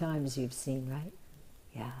 Many times you've seen, right?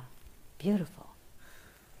 Yeah, beautiful.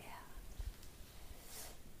 Yeah.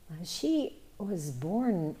 She was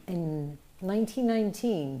born in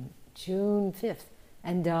 1919, June 5th,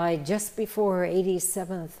 and died just before her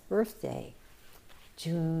 87th birthday,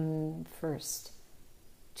 June 1st,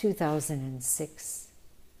 2006.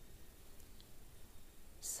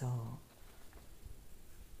 So,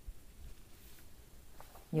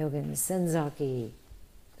 Nyogen Senzaki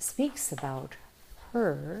speaks about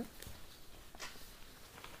her,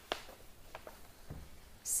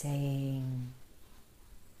 saying,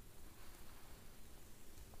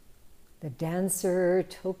 the dancer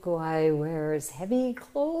Tokuai wears heavy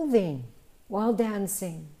clothing while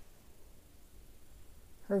dancing.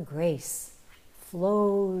 Her grace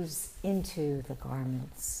flows into the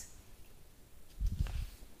garments.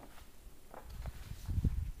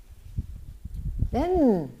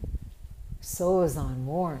 Then Sozan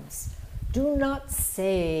warns, do not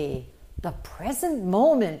say the present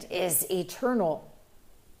moment is eternal.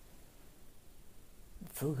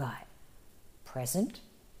 Fugai, present,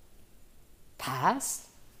 past,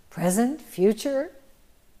 present, future?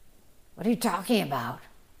 What are you talking about?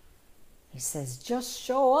 He says, just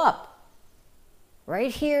show up,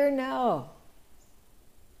 right here now.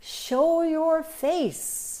 Show your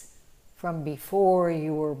face from before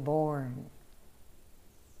you were born.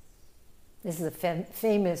 This is a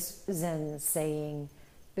famous Zen saying,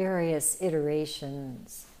 various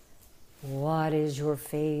iterations. What is your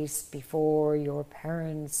face before your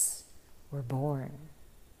parents were born?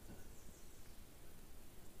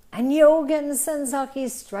 And Nyogen Senzaki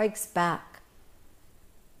strikes back,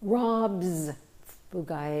 robs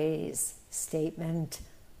Fugai's statement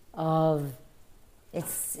of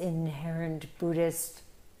its inherent Buddhist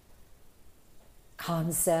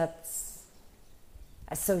concepts,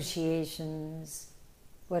 associations.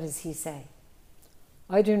 What does he say?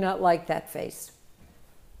 I do not like that face.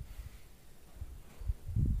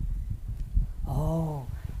 Oh,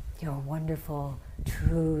 your wonderful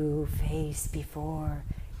true face before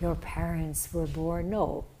your parents were born.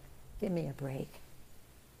 No, give me a break.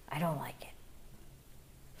 I don't like it.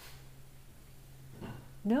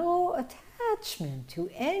 No attachment to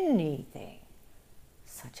anything,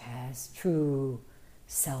 such as true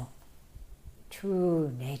self,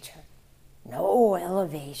 true nature, no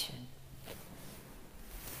elevation.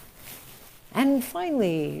 And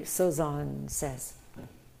finally, Sozan says,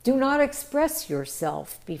 do not express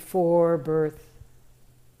yourself before birth.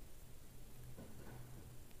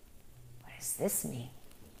 What does this mean?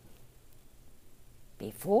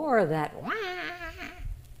 Before that, wah!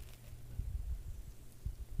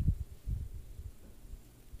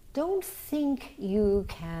 Don't think you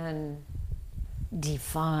can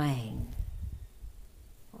define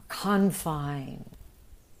or confine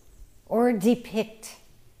or depict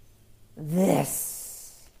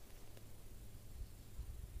this.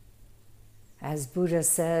 As Buddha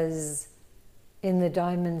says in the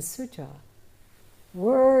Diamond Sutta,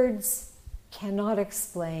 words cannot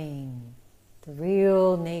explain the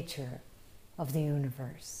real nature of the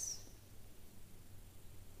universe.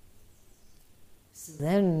 So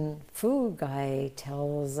then Fugai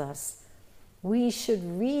tells us we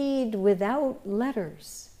should read without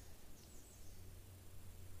letters.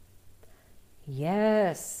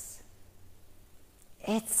 Yes,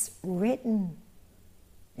 it's written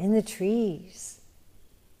in the trees,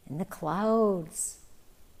 in the clouds,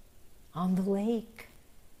 on the lake,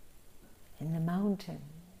 in the mountain.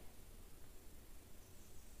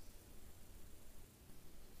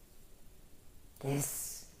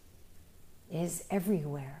 This is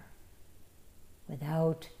everywhere,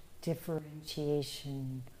 without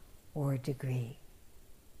differentiation or degree.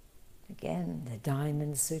 Again, the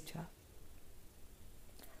Diamond Sutta.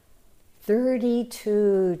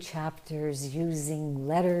 32 chapters using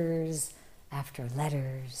letters after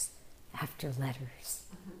letters after letters.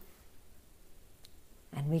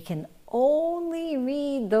 And we can only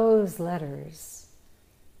read those letters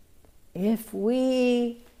if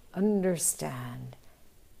we understand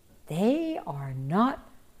they are not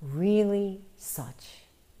really such.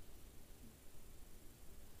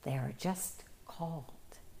 They are just called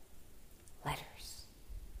letters.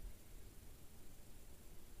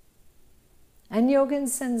 And Nyogen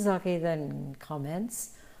Senzaki then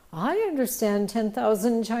comments, I understand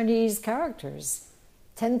 10,000 Chinese characters,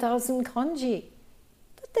 10,000 kanji,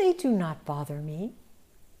 but they do not bother me.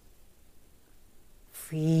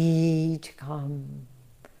 Free to come,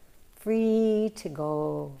 free to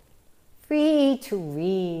go, free to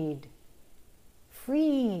read,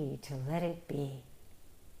 free to let it be.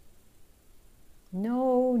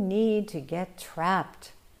 No need to get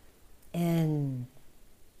trapped in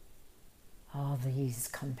all these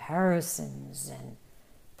comparisons and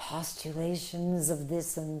postulations of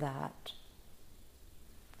this and that.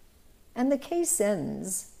 And the case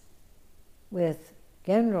ends with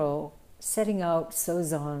Genro setting out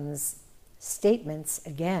Sozon's statements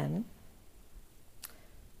again,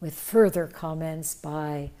 with further comments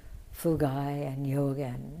by Fugai and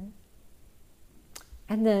Yogen.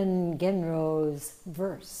 And then Genro's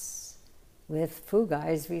verse, with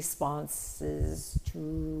Fugai's responses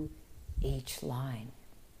to each line.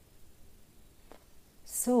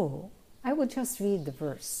 So, I will just read the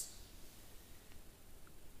verse.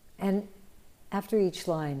 And after each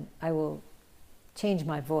line, I will change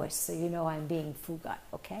my voice so you know I'm being Fugai,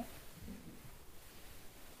 okay?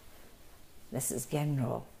 This is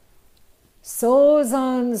Genro.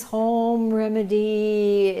 Sozon's home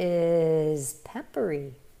remedy is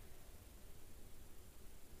peppery.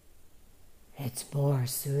 It's more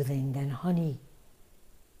soothing than honey.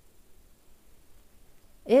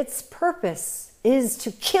 Its purpose is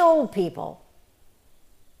to kill people.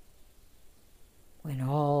 When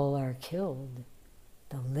all are killed,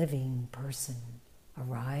 the living person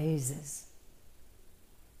arises.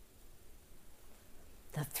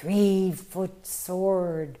 The 3-foot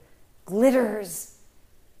sword glitters.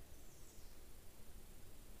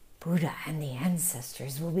 Buddha and the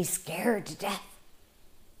ancestors will be scared to death.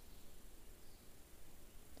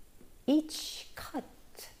 Each cut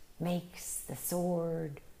makes the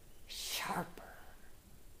sword sharper.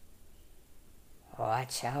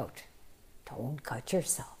 Watch out, don't cut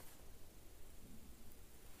yourself.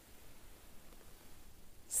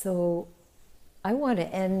 So I want to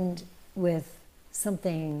end with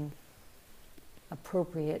something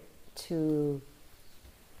appropriate to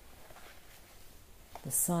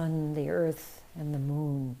the sun, the earth, and the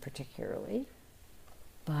moon particularly,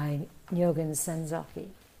 by Nyogen Senzaki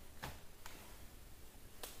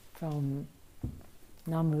from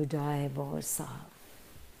Namu Dai Bosa,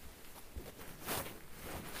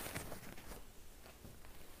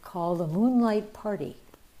 called A Moonlight Party.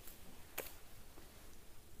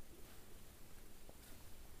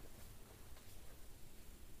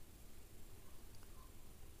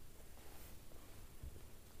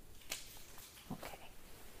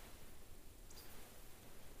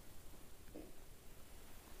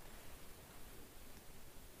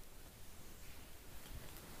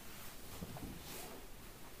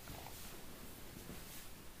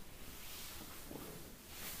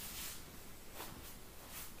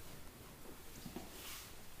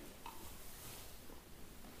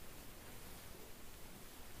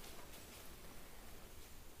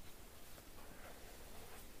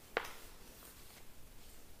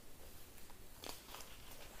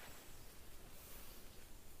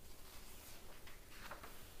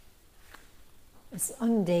 It's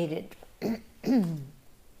undated.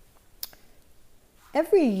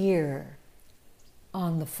 Every year,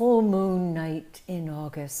 on the full moon night in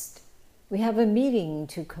August, we have a meeting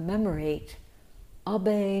to commemorate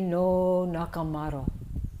Abe no Nakamaro,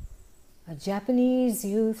 a Japanese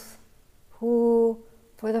youth who,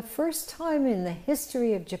 for the first time in the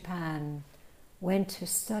history of Japan, went to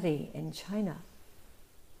study in China.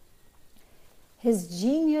 His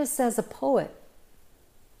genius as a poet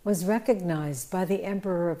was recognized by the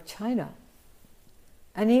Emperor of China,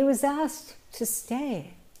 and he was asked to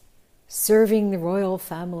stay, serving the royal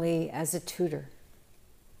family as a tutor.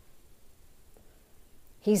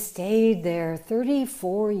 He stayed there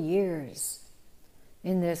 34 years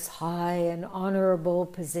in this high and honorable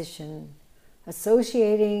position,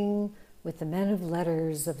 associating with the men of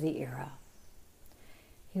letters of the era.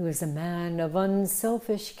 He was a man of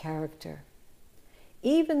unselfish character.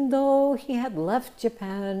 Even though he had left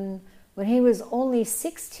Japan when he was only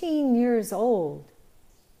 16 years old,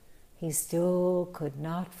 he still could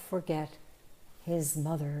not forget his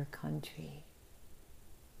mother country.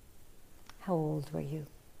 How old were you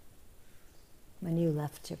when you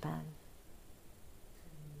left Japan?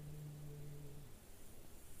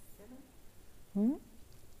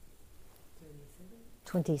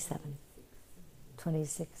 27.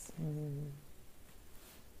 26.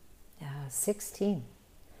 Yeah, 16.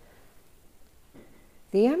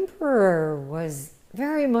 The emperor was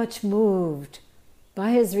very much moved by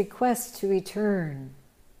his request to return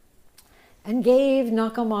and gave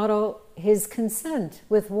Nakamoto his consent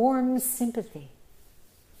with warm sympathy.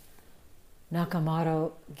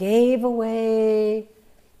 Nakamoto gave away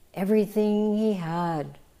everything he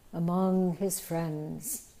had among his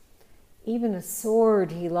friends, even a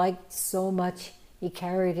sword he liked so much He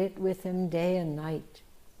carried it with him day and night.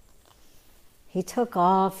 He took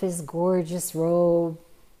off his gorgeous robe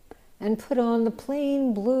and put on the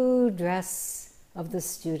plain blue dress of the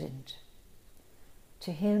student.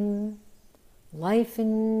 To him, life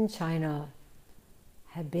in China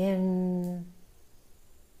had been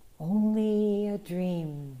only a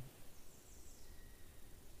dream.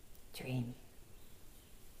 Dream.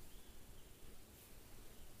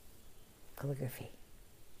 Calligraphy.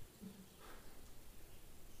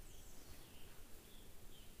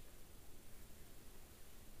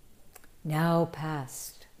 Now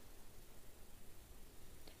past.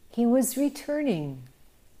 He was returning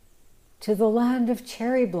to the land of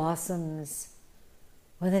cherry blossoms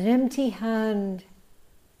with an empty hand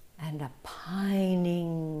and a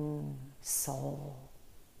pining soul.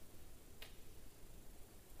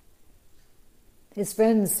 His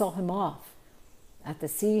friends saw him off at the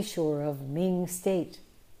seashore of Ming State.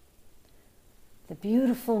 The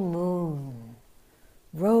beautiful moon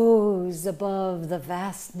rose above the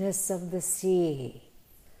vastness of the sea,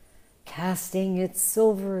 casting its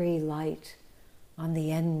silvery light on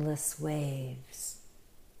the endless waves.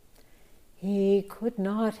 He could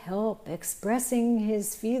not help expressing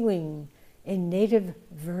his feeling in native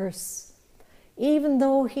verse, even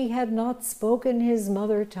though he had not spoken his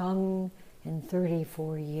mother tongue in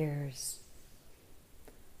 34 years.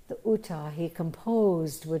 The uta he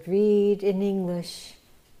composed would read in English,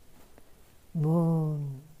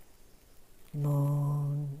 "Moon,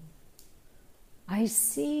 moon, I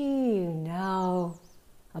see you now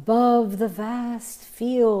above the vast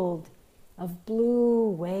field of blue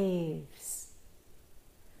waves.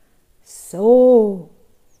 So,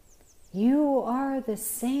 you are the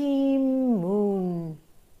same moon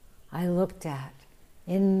I looked at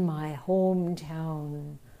in my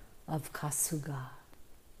hometown of Kasuga,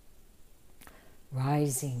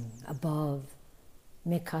 rising above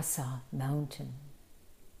Mikasa Mountain.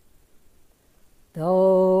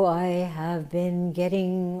 Though I have been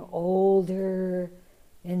getting older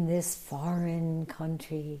in this foreign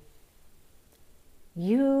country,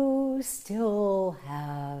 you still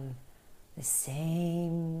have the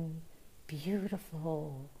same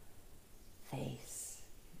beautiful face."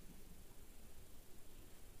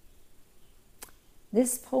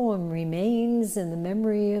 This poem remains in the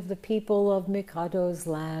memory of the people of Mikado's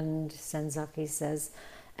land, Senzaki says,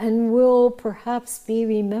 and will perhaps be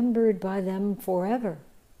remembered by them forever.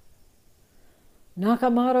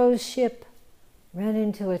 Nakamoto's ship ran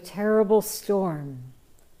into a terrible storm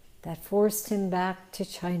that forced him back to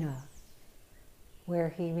China, where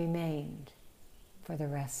he remained for the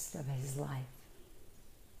rest of his life,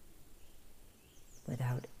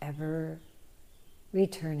 without ever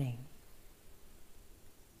returning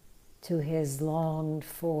to his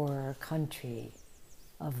longed-for country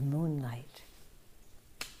of moonlight.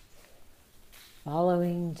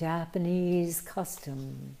 Following Japanese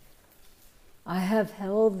custom, I have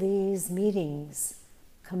held these meetings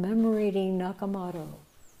commemorating Nakamoto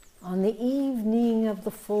on the evening of the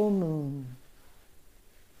full moon.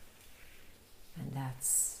 And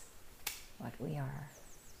that's what we are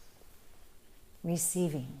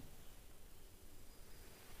receiving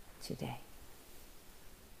today.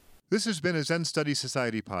 This has been a Zen Study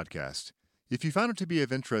Society podcast. If you found it to be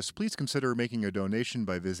of interest, please consider making a donation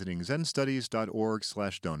by visiting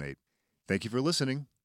zenstudies.org/donate. Thank you for listening.